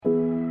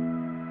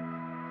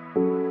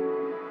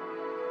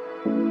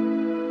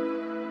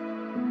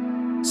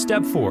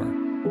Step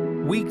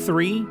 4. Week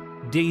 3,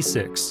 Day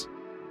 6.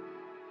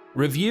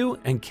 Review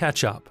and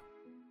catch up.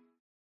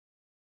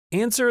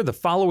 Answer the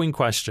following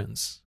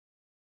questions.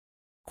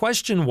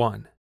 Question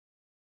 1.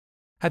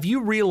 Have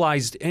you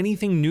realized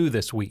anything new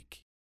this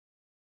week?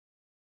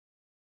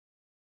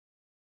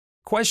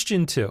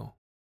 Question 2.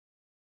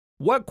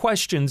 What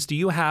questions do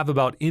you have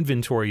about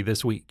inventory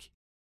this week?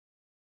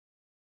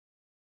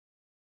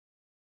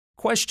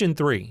 Question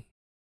 3.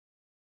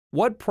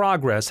 What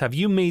progress have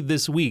you made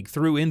this week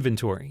through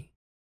inventory?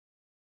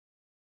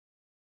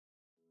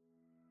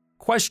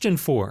 Question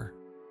 4.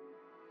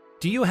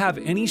 Do you have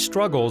any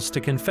struggles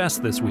to confess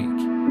this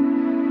week?